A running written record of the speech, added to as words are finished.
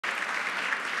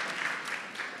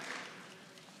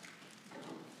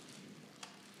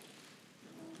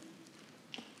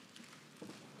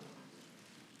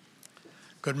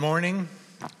Good morning.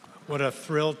 What a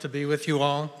thrill to be with you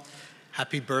all.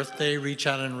 Happy birthday, Reach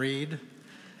Out and Read.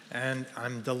 And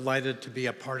I'm delighted to be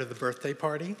a part of the birthday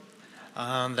party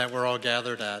that we're all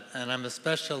gathered at. And I'm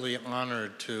especially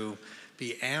honored to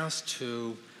be asked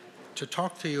to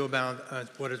talk to you about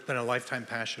what has been a lifetime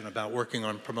passion about working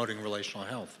on promoting relational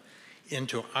health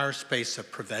into our space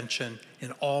of prevention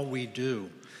in all we do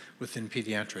within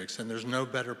pediatrics. And there's no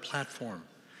better platform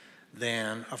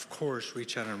than, of course,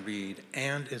 Reach Out and Read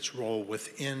and its role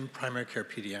within primary care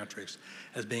pediatrics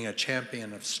as being a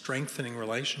champion of strengthening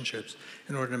relationships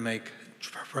in order to make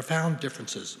profound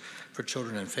differences for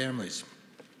children and families.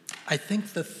 I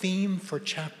think the theme for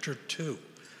Chapter 2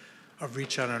 of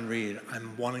Reach Out and Read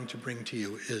I'm wanting to bring to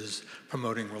you is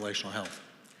promoting relational health.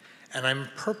 And I'm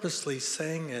purposely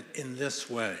saying it in this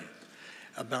way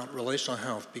about relational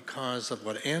health because of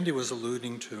what Andy was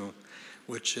alluding to,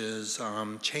 which is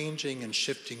changing and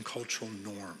shifting cultural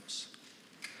norms.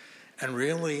 And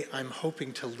really, I'm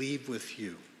hoping to leave with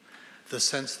you the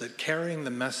sense that carrying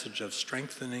the message of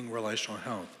strengthening relational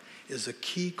health is a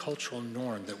key cultural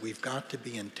norm that we've got to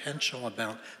be intentional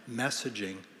about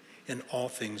messaging in all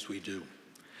things we do.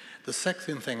 The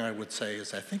second thing I would say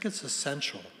is I think it's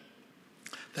essential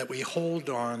that we hold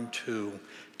on to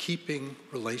keeping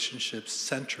relationships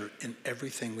centered in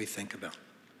everything we think about.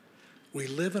 We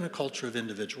live in a culture of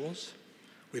individuals.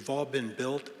 We've all been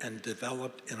built and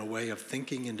developed in a way of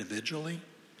thinking individually,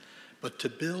 but to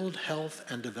build health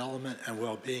and development and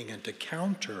well-being and to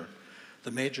counter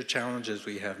the major challenges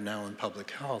we have now in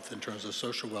public health in terms of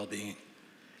social well-being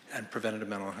and preventative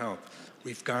mental health,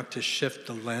 we've got to shift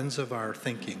the lens of our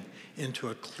thinking into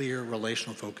a clear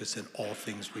relational focus in all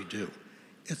things we do.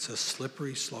 It's a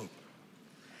slippery slope.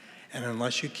 And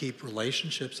unless you keep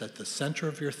relationships at the center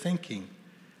of your thinking,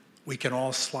 we can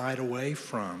all slide away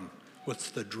from what's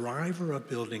the driver of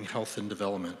building health and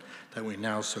development that we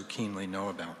now so keenly know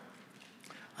about.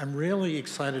 I'm really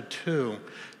excited, too,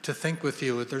 to think with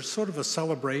you that there's sort of a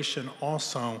celebration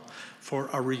also for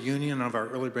a reunion of our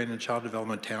Early Brain and Child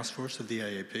Development Task Force of the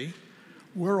AAP.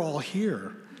 We're all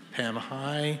here, Pam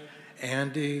High,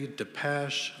 Andy,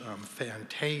 Depeche, Fan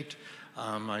Tate,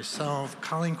 myself.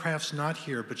 Colleen Craft's not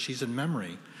here, but she's in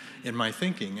memory in my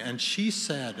thinking. And she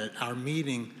said at our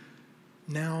meeting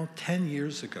now 10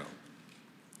 years ago,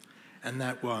 and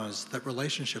that was that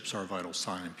relationships are a vital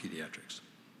sign in pediatrics.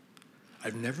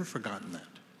 I've never forgotten that.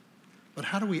 But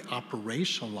how do we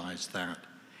operationalize that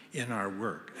in our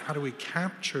work? How do we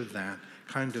capture that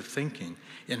kind of thinking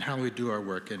in how we do our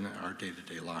work in our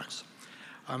day-to-day lives?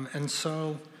 And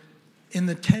so in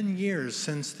the 10 years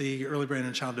since the early brain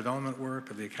and child development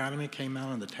work of the Academy came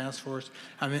out and the task force,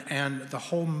 and the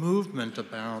whole movement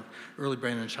about early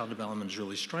brain and child development is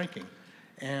really striking.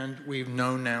 And we've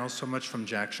known now so much from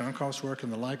Jack Shonkoff's work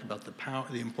and the like about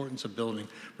the importance of building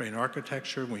brain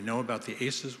architecture. We know about the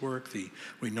ACEs work.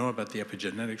 We know about the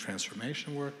epigenetic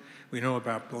transformation work. We know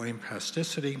about brain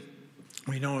plasticity.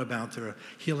 We know about the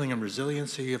healing and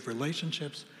resiliency of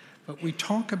relationships. But we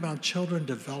talk about children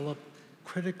develop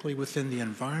critically within the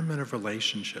environment of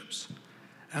relationships.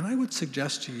 And I would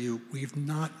suggest to you we've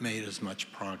not made as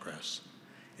much progress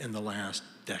in the last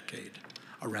decade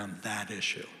around that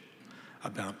issue,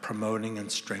 about promoting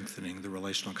and strengthening the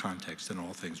relational context in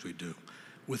all things we do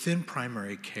within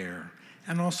primary care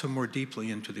and also more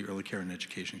deeply into the early care and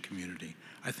education community.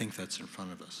 I think that's in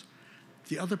front of us.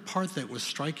 The other part that was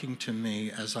striking to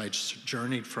me as I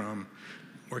journeyed from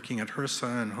working at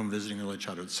HRSA and home visiting early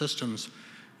childhood systems,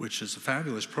 which is a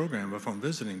fabulous program of home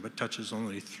visiting but touches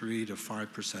only 3 to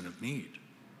 5% of need.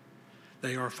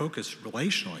 They are focused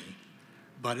relationally,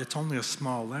 but it's only a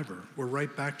small lever. We're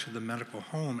right back to the medical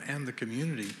home and the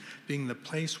community being the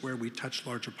place where we touch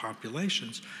larger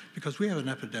populations because we have an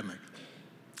epidemic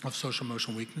of social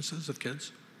emotional weaknesses of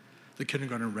kids, the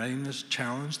kindergarten readiness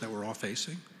challenge that we're all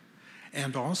facing,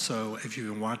 and also, if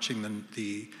you've been watching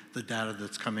the data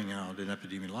that's coming out in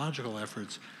epidemiological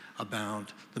efforts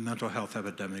about the mental health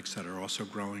epidemics that are also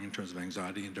growing in terms of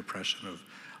anxiety and depression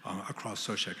across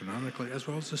socioeconomically, as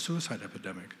well as the suicide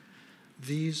epidemic.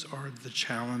 These are the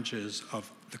challenges of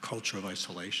the culture of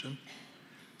isolation.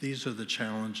 These are the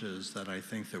challenges that I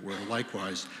think that we're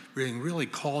likewise being really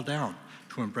called out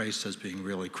to embrace as being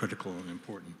really critical and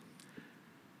important.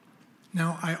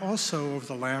 Now, I also, over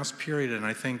the last period, and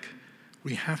I think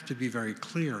we have to be very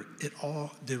clear,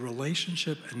 the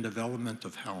relationship and development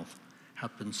of health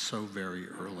happens so very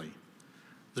early.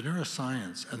 The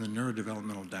neuroscience and the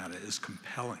neurodevelopmental data is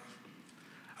compelling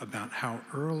about how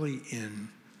early in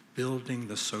building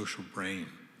the social brain,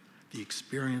 the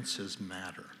experiences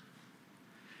matter.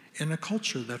 In a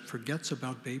culture that forgets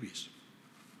about babies,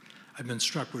 I've been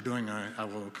struck, we're doing, I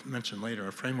will mention later,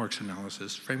 a framework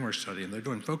study, and they're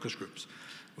doing focus groups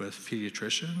with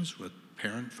pediatricians, with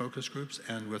parent focus groups,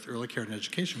 and with early care and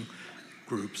education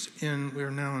groups. We're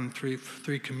now in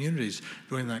three communities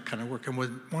doing that kind of work. And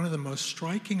one of the most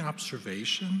striking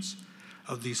observations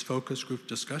of these focus group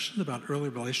discussions about early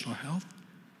relational health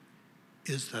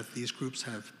is that these groups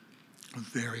have a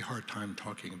very hard time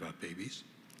talking about babies.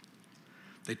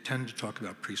 They tend to talk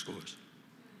about preschoolers.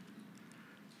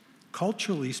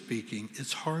 Culturally speaking,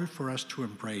 it's hard for us to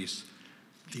embrace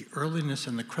the earliness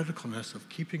and the criticalness of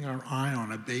keeping our eye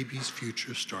on a baby's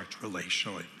future starts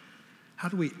relationally. How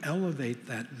do we elevate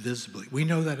that visibly? We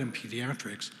know that in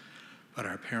pediatrics, but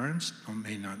our parents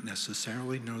may not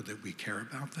necessarily know that we care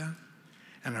about that.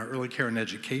 And our early care and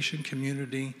education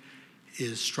community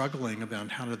is struggling about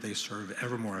how do they serve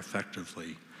ever more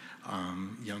effectively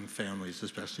young families,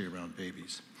 especially around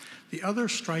babies. The other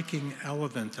striking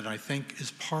element that I think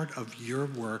is part of your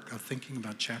work of thinking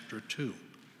about Chapter 2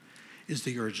 is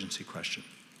the urgency question.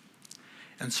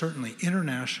 And certainly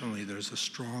internationally, there's a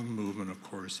strong movement, of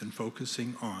course, in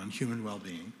focusing on human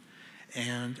well-being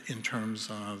and in terms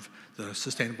of the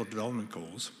Sustainable Development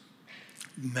Goals.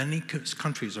 Many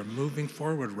countries are moving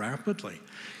forward rapidly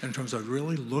in terms of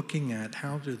really looking at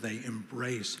how do they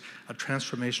embrace a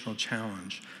transformational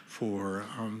challenge for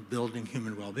building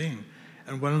human well-being.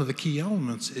 And one of the key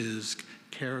elements is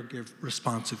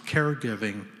responsive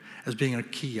caregiving as being a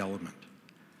key element.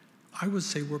 I would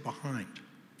say we're behind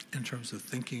in terms of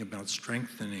thinking about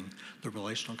strengthening the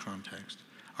relational context.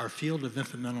 Our field of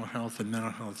infant mental health and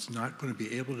mental health is not going to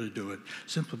be able to do it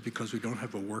simply because we don't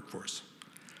have a workforce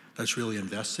that's really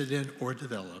invested in or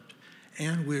developed.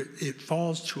 And it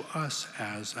falls to us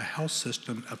as a health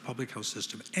system, a public health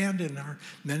system, and in our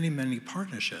many, many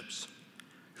partnerships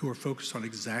who are focused on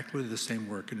exactly the same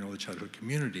work in early childhood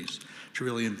communities to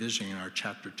really envision our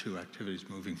Chapter 2 activities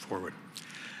moving forward.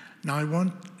 Now,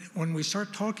 when we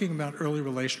start talking about early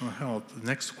relational health, the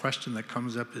next question that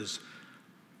comes up is,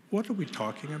 what are we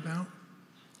talking about?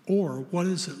 Or what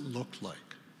does it look like?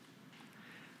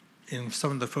 In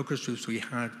some of the focus groups we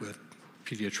had with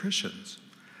pediatricians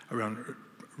around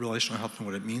relational health and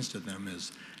what it means to them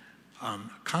is,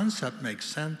 concept makes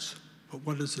sense, but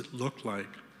what does it look like?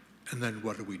 And then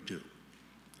what do we do?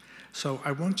 So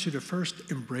I want you to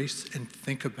first embrace and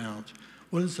think about,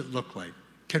 what does it look like?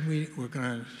 We're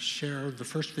going to share the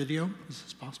first video. Is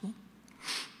this possible?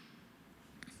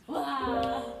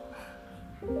 Uh-oh.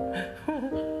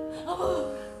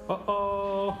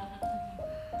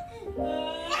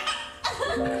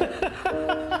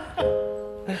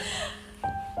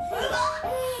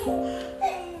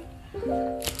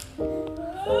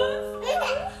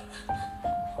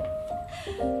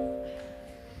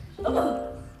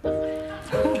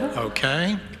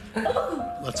 Okay,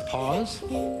 let's pause.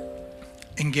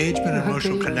 Engagement and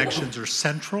emotional connections are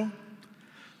central.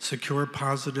 Secure,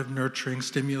 positive, nurturing,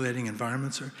 stimulating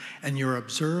environments and you're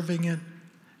observing it,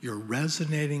 you're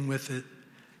resonating with it.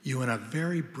 You, in a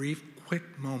very brief,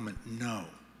 quick moment, know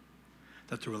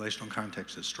that the relational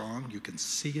context is strong. You can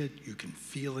see it, you can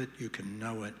feel it, you can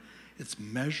know it. It's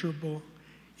measurable,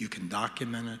 you can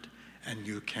document it, and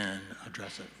you can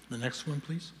address it. The next one,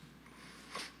 please.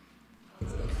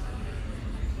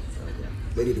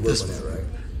 They need to work on that, right?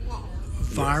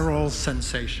 Viral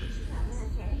sensation.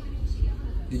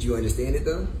 Did you understand it,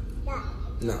 though?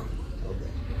 No. Okay.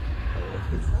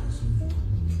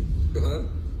 Huh?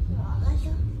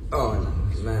 Oh,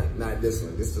 no, not this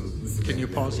one. This Can you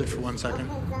pause it for 1 second?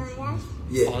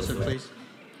 Yeah. Pause it, please.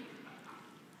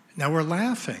 Now we're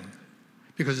laughing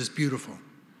because it's beautiful.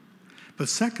 But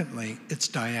secondly, it's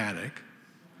dyadic.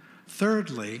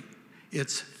 Thirdly,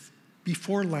 it's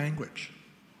before language.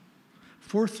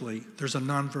 Fourthly, there's a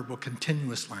nonverbal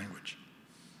continuous language.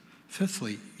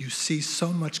 Fifthly, you see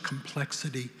so much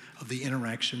complexity of the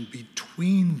interaction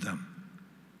between them.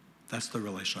 That's the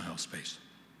relational health space.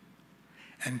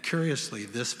 And curiously,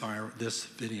 this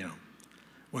video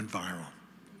went viral.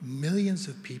 Millions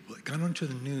of people, it got onto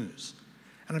the news.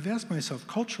 And I've asked myself,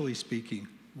 culturally speaking,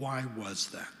 why was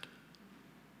that?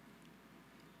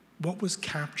 What was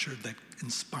captured that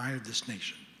inspired this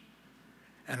nation?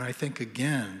 And I think,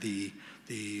 again, the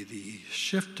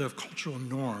shift of cultural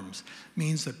norms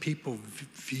means that people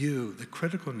view the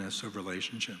criticalness of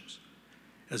relationships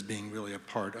as being really a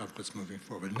part of what's moving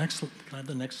forward. Can I have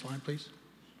the next slide, please?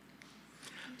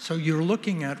 So you're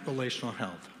looking at relational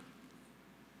health.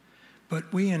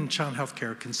 But we in child health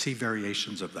care can see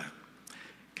variations of that.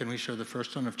 Can we show the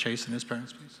first one of Chase and his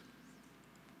parents, please?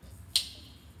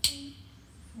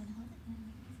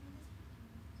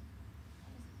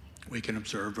 We can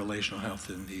observe relational health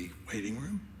in the waiting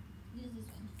room.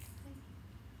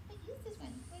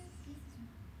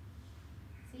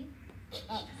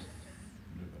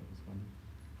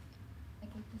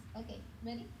 Okay,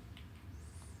 ready?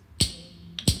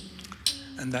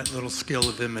 And that little skill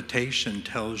of imitation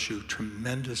tells you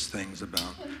tremendous things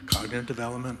about cognitive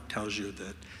development, tells you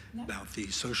that about the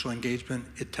social engagement.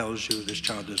 It tells you this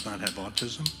child does not have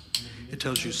autism. It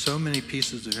tells you so many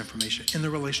pieces of information in the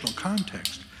relational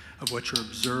context of what you're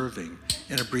observing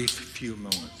in a brief few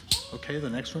moments. Okay, the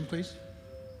next one, please.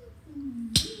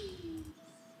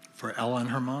 For Ella and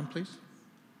her mom, please.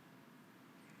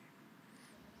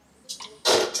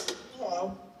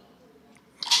 Hello.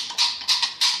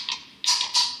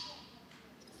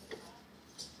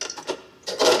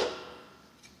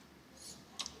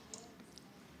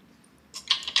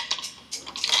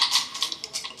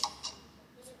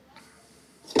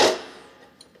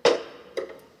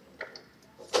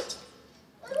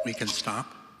 We can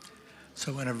stop.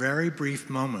 So in a very brief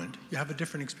moment, you have a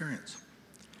different experience.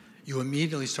 You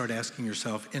immediately start asking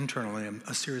yourself internally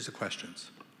a series of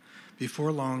questions.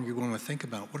 Before long, you're going to think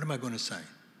about, what am I going to say?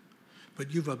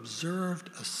 But you've observed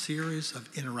a series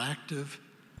of interactive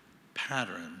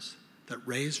patterns that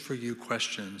raise for you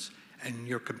questions, and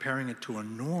you're comparing it to a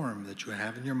norm that you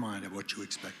have in your mind of what you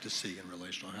expect to see in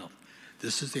relational health.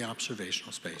 This is the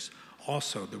observational space.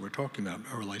 Also, that we're talking about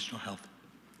relational health.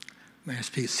 May I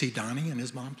see Donnie and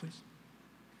his mom, please?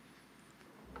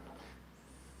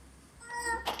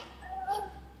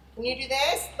 Can you do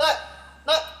this?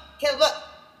 Look, kid, look.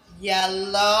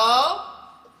 Yellow.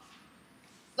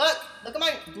 Look at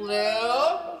mine.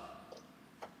 Blue.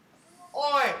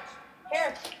 Orange.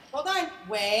 Here, hold on.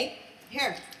 Wait,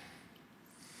 here.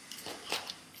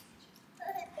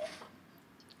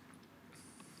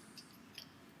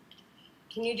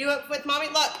 Can you do it with mommy?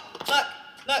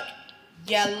 Look.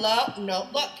 Yellow. No,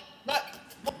 look.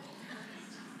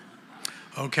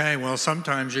 Okay, well,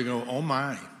 sometimes you go, oh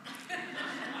my.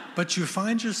 But you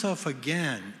find yourself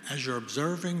again, as you're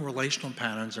observing relational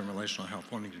patterns and relational health,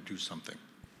 wanting to do something.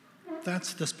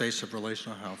 That's the space of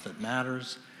relational health that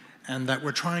matters and that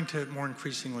we're trying to more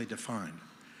increasingly define.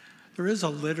 There is a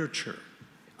literature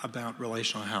about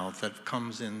relational health that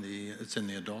comes it's in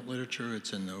the adult literature,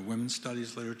 it's in the women's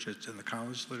studies literature, it's in the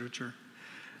college literature.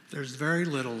 There's very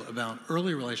little about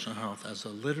early relational health as a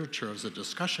literature, as a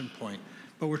discussion point,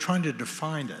 but we're trying to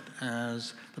define it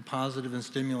as the positive and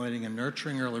stimulating and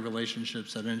nurturing early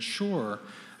relationships that ensure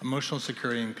emotional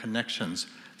security and connections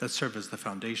that serve as the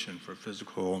foundation for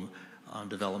physical,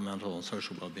 developmental, and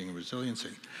social well-being and resiliency.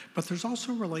 But there's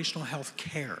also relational health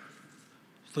care.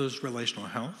 There's relational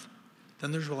health,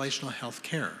 then there's relational health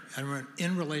care. And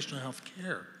in relational health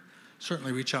care,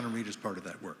 certainly Reach Out and Read is part of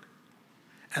that work.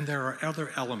 And there are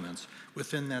other elements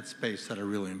within that space that are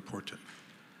really important.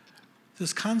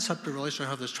 This concept of relational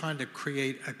health is trying to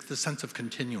create the sense of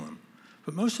continuum,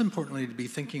 but most importantly, to be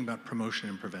thinking about promotion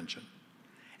and prevention,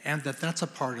 and that's a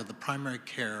part of the primary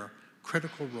care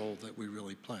critical role that we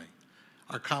really play.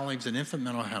 Our colleagues in infant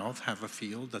mental health have a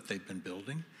field that they've been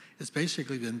building. It's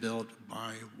basically been built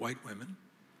by white women.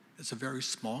 It's a very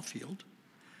small field,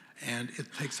 and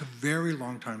it takes a very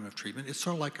long time of treatment. It's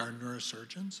sort of like our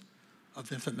neurosurgeons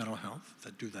of infant mental health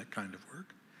that do that kind of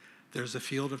work. There's a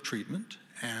field of treatment,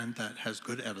 and that has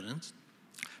good evidence.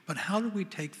 But how do we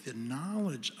take the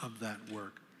knowledge of that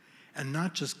work and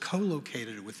not just co-locate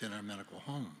it within our medical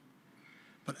home,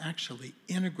 but actually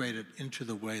integrate it into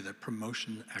the way that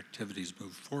promotion activities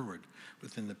move forward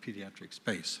within the pediatric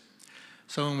space?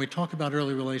 So when we talk about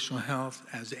early relational health,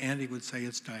 as Andy would say,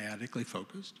 it's dyadically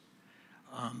focused.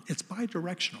 It's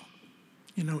bidirectional.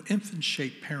 You know, infants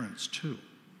shape parents too,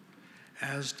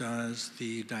 as does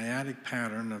the dyadic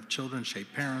pattern of children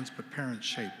shape parents, but parents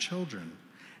shape children.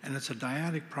 And it's a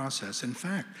dyadic process. In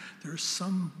fact, there's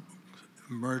some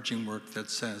emerging work that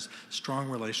says strong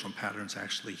relational patterns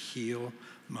actually heal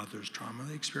mothers'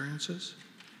 trauma experiences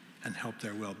and help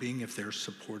their well-being if they're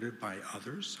supported by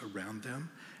others around them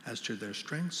as to their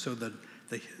strengths, so that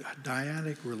the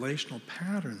dyadic relational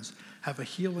patterns have a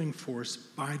healing force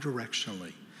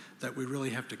bidirectionally that we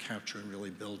really have to capture and really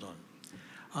build on.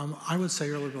 I would say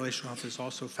early relational health is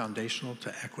also foundational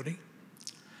to equity,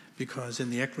 because in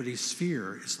the equity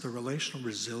sphere, it's the relational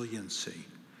resiliency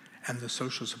and the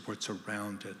social supports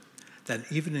around it that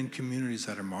even in communities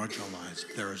that are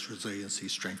marginalized, there is resiliency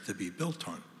strength to be built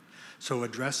on. So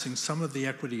addressing some of the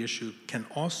equity issue can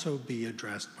also be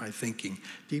addressed by thinking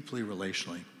deeply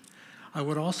relationally. I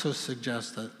would also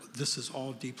suggest that this is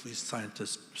all deeply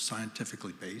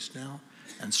scientifically based now,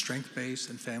 and strength-based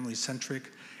and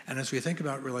family-centric. And as we think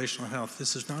about relational health,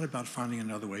 this is not about finding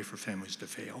another way for families to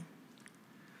fail.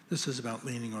 This is about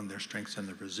leaning on their strengths and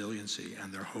their resiliency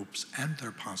and their hopes and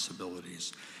their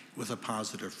possibilities with a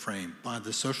positive frame by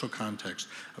the social context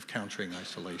of countering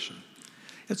isolation.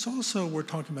 It's also, we're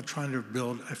talking about trying to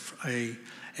build a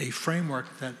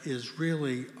framework that is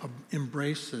really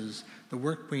embraces the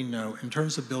work we know in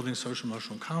terms of building social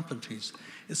emotional competencies.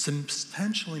 It's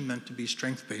intentionally meant to be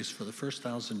strength-based for the first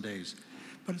 1,000 days,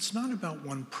 but it's not about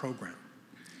one program.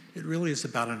 It really is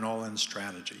about an all-in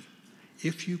strategy.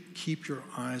 If you keep your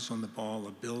eyes on the ball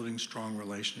of building strong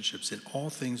relationships in all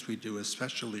things we do,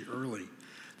 especially early,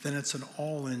 then it's an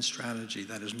all-in strategy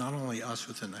that is not only us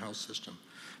within the health system,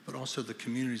 but also the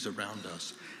communities around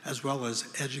us, as well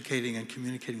as educating and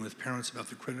communicating with parents about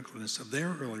the criticalness of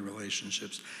their early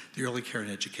relationships, the early care and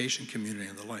education community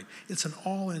and the like. It's an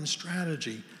all-in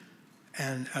strategy,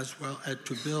 and as well as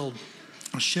to build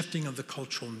a shifting of the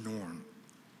cultural norm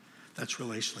that's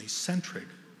relationally centric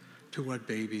to what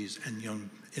babies and young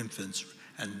infants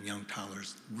and young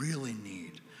toddlers really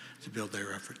need to build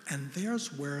their effort. And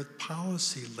there's where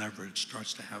policy leverage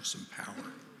starts to have some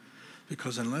power.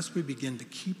 Because unless we begin to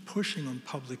keep pushing on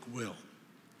public will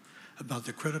about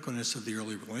the criticalness of the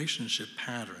early relationship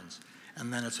patterns,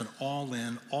 and then it's an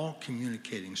all-in,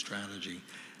 all-communicating strategy,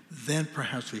 then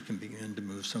perhaps we can begin to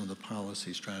move some of the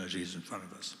policy strategies in front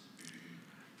of us.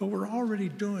 But we're already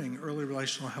doing early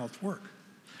relational health work.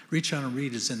 Reach Out and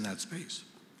Read is in that space.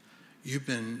 You've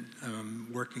been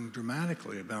working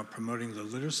dramatically about promoting the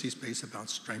literacy space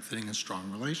about strengthening and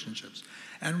strong relationships.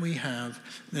 And we have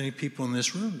many people in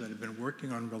this room that have been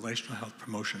working on relational health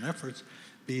promotion efforts,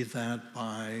 be that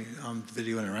by the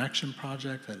Video Interaction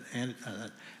Project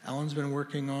that Alan's been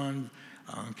working on,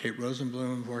 Kate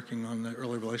Rosenblum working on the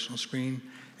early relational screen,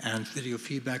 and video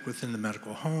feedback within the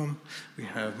medical home. We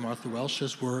have Martha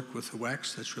Welsh's work with the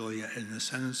WEX that's really in the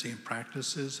ascendancy and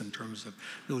practices in terms of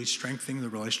really strengthening the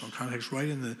relational context right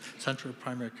in the center of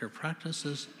primary care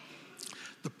practices.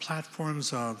 The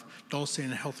platforms of Dulce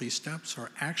and Healthy Steps are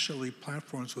actually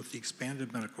platforms with the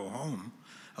expanded medical home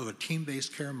of a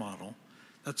team-based care model.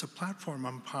 That's a platform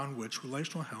upon which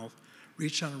relational health,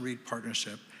 Reach Out and Read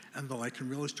partnership, and the like can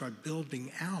really start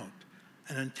building out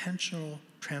an intentional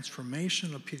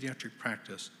transformation of pediatric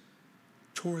practice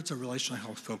towards a relational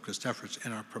health-focused efforts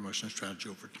in our promotion strategy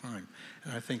over time.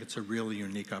 And I think it's a really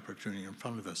unique opportunity in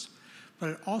front of us. But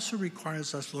it also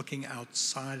requires us looking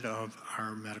outside of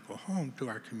our medical home to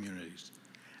our communities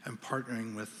and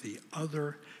partnering with the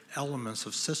other elements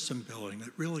of system building that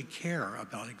really care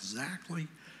about exactly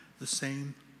the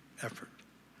same effort.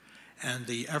 And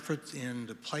the efforts in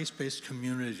the place-based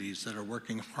communities that are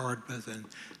working hard within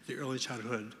the early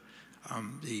childhood,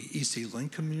 the EC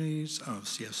Link communities of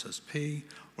CSSP,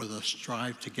 or the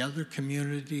Strive Together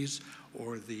communities,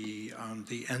 or the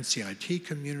NCIT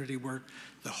community work,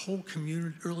 the whole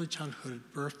community, early childhood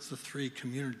birth to 3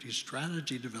 community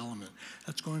strategy development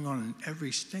that's going on in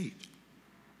every state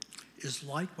is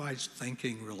likewise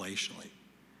thinking relationally.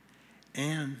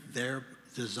 And their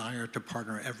desire to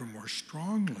partner ever more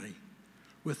strongly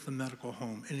with the medical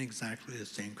home in exactly the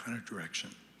same kind of direction.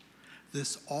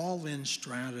 This all-in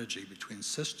strategy between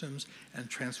systems and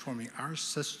transforming our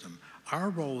system, our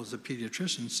role as a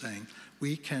pediatrician saying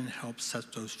we can help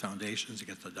set those foundations to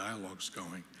get the dialogues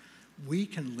going. We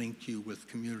can link you with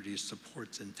community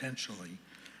supports intentionally.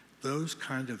 Those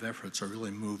kind of efforts are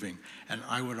really moving, and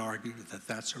I would argue that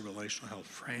that's a relational health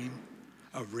frame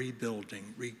of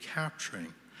rebuilding,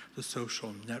 recapturing the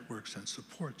social networks and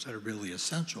supports that are really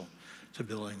essential to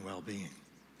building well-being.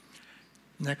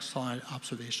 Next slide,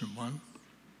 observation 1.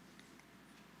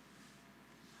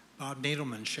 Bob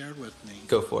Nadelman shared with me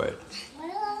Go for it.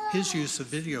 his use of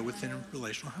video within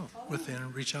relational health,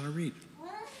 within Reach Out and Read.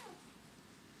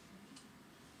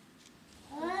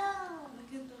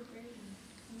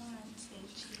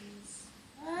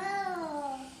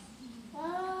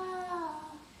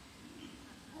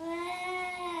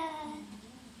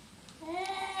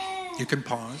 You can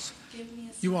pause.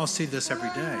 You all see this every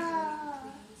day.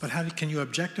 But how can you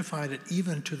objectify it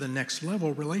even to the next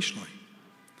level relationally?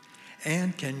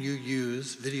 And can you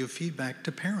use video feedback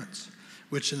to parents,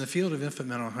 which in the field of infant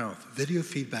mental health, video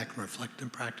feedback and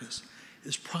reflective practice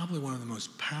is probably one of the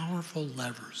most powerful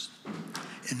levers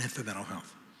in infant mental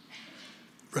health.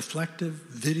 Reflective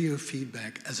video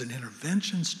feedback as an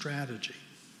intervention strategy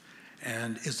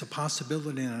and is a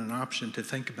possibility and an option to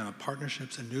think about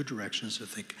partnerships and new directions to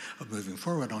think of moving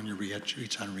forward on your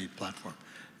Reach Out and Read platform.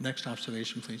 Next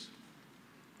observation, please.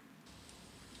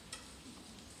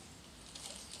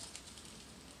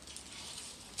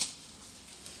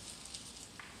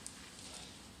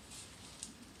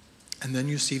 And then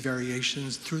you see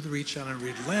variations through the Reach Out and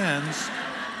Read lens.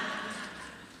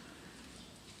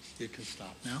 You can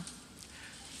stop now.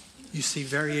 You see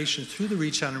variations through the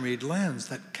Reach Out and Read lens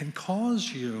that can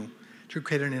cause you to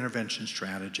create an intervention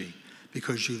strategy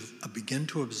because you've begin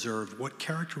to observe what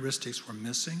characteristics were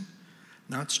missing,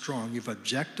 not strong. You've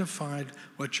objectified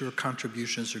what your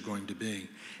contributions are going to be.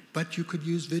 But you could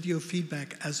use video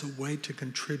feedback as a way to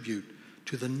contribute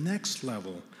to the next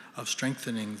level of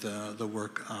strengthening the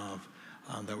work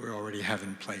that we already have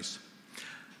in place.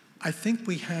 I think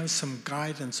we have some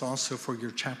guidance also for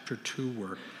your Chapter 2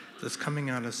 work that's coming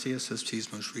out of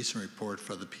CSST's most recent report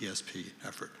for the PSP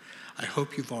effort. I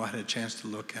hope you've all had a chance to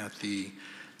look at the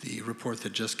report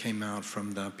that just came out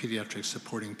from the Pediatric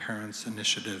Supporting Parents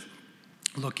Initiative,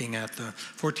 looking at the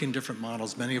 14 different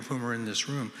models, many of whom are in this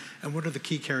room, and what are the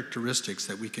key characteristics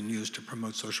that we can use to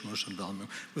promote social-emotional development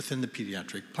within the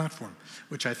pediatric platform,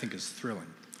 which I think is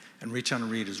thrilling. And Reach Out and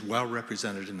Read is well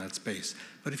represented in that space.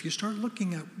 But if you start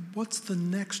looking at what's the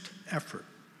next effort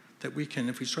that we can,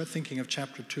 if we start thinking of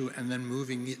Chapter 2 and then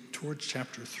moving it towards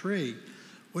Chapter 3,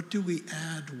 what do we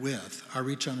add with our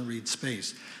Reach Out and Read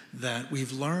space that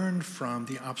we've learned from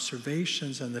the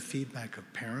observations and the feedback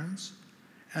of parents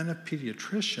and of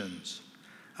pediatricians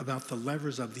about the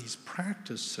levers of these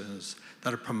practices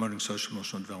that are promoting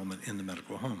social-emotional development in the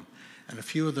medical home? And a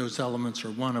few of those elements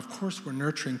are, one, of course, we're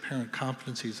nurturing parent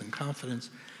competencies and confidence.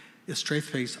 It's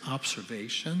strength-based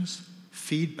observations,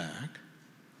 feedback,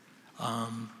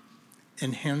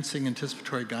 enhancing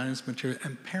anticipatory guidance material,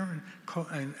 and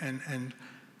and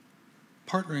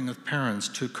partnering with parents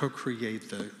to co-create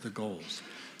the goals.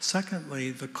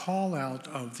 Secondly, the call out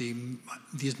of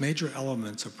these major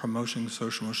elements of promoting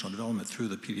social-emotional development through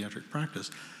the pediatric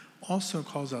practice also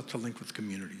calls out to link with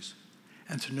communities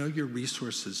and to know your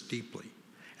resources deeply,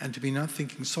 and to be not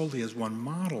thinking solely as one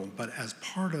model, but as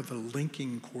part of a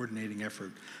linking, coordinating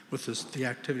effort with the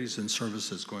activities and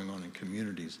services going on in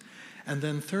communities. And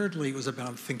then thirdly, it was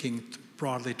about thinking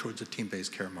broadly towards a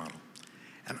team-based care model.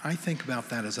 And I think about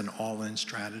that as an all-in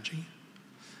strategy,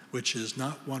 which is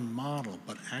not one model,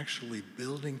 but actually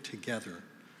building together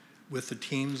with the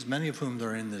teams, many of whom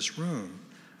are in this room,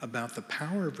 about the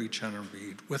power of Reach Out and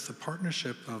Read with the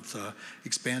partnership of the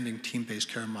expanding team-based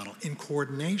care model in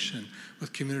coordination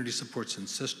with community supports and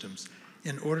systems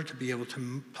in order to be able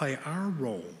to play our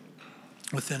role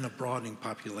within a broadening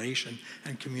population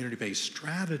and community-based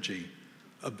strategy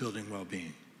of building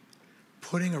well-being.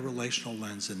 Putting a relational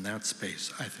lens in that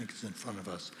space, I think, is in front of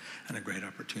us and a great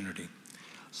opportunity.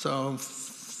 So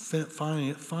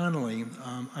finally,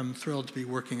 I'm thrilled to be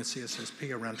working at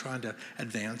CSSP around trying to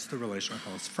advance the relational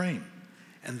health frame.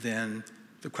 And then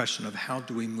the question of how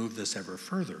do we move this ever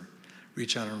further?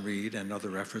 Reach Out and Read and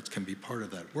other efforts can be part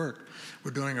of that work.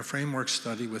 We're doing a framework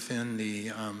study within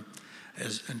the,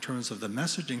 in terms of the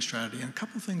messaging strategy, and a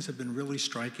couple things have been really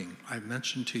striking. I've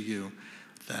mentioned to you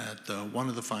that one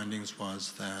of the findings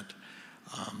was that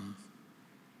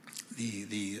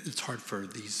it's hard for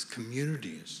these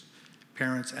communities,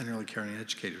 parents and early caring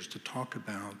educators, to talk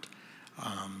about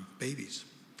babies.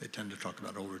 They tend to talk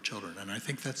about older children. And I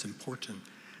think that's important,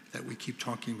 that we keep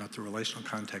talking about the relational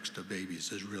context of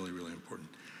babies is really, really important.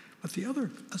 But the other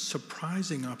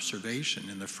surprising observation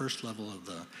in the first level of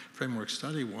the framework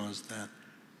study was that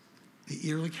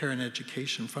the early care and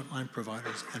education frontline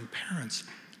providers and parents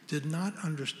did not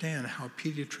understand how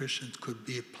pediatricians could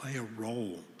play a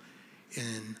role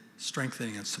in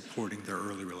strengthening and supporting their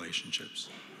early relationships.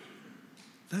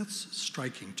 That's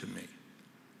striking to me.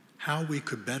 How we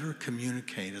could better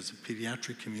communicate as a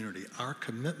pediatric community our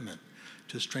commitment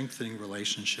to strengthening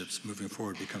relationships moving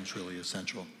forward becomes really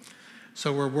essential.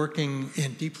 So we're working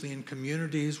deeply in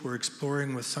communities. We're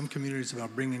exploring with some communities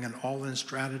about bringing an all-in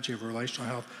strategy of relational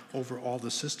health over all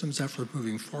the systems effort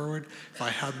moving forward. If I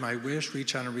had my wish,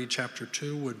 Reach Out and Read Chapter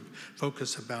 2 would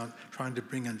focus about trying to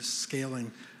bring and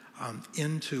scaling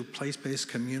into place-based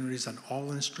communities an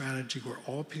all-in strategy where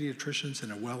all pediatricians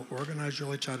in a well-organized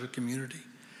early childhood community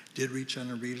did Reach Out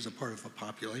and Read as a part of a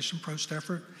population-approached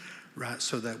effort, right,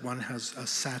 so that one has a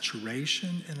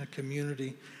saturation in a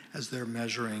community as they're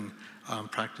measuring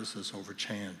practices over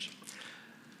change.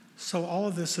 So all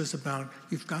of this is about,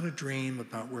 you've got to dream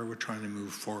about where we're trying to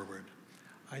move forward.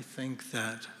 I think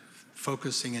that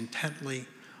focusing intently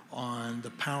on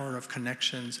the power of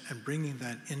connections and bringing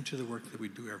that into the work that we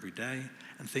do every day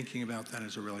and thinking about that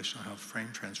as a relational health frame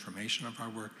transformation of our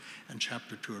work, and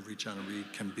Chapter 2 of Reach Out and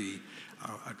Read can be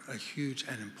a huge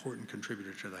and important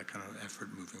contributor to that kind of effort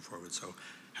moving forward. So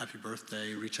happy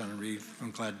birthday, Reach Out and Read.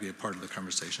 I'm glad to be a part of the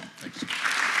conversation. Thanks.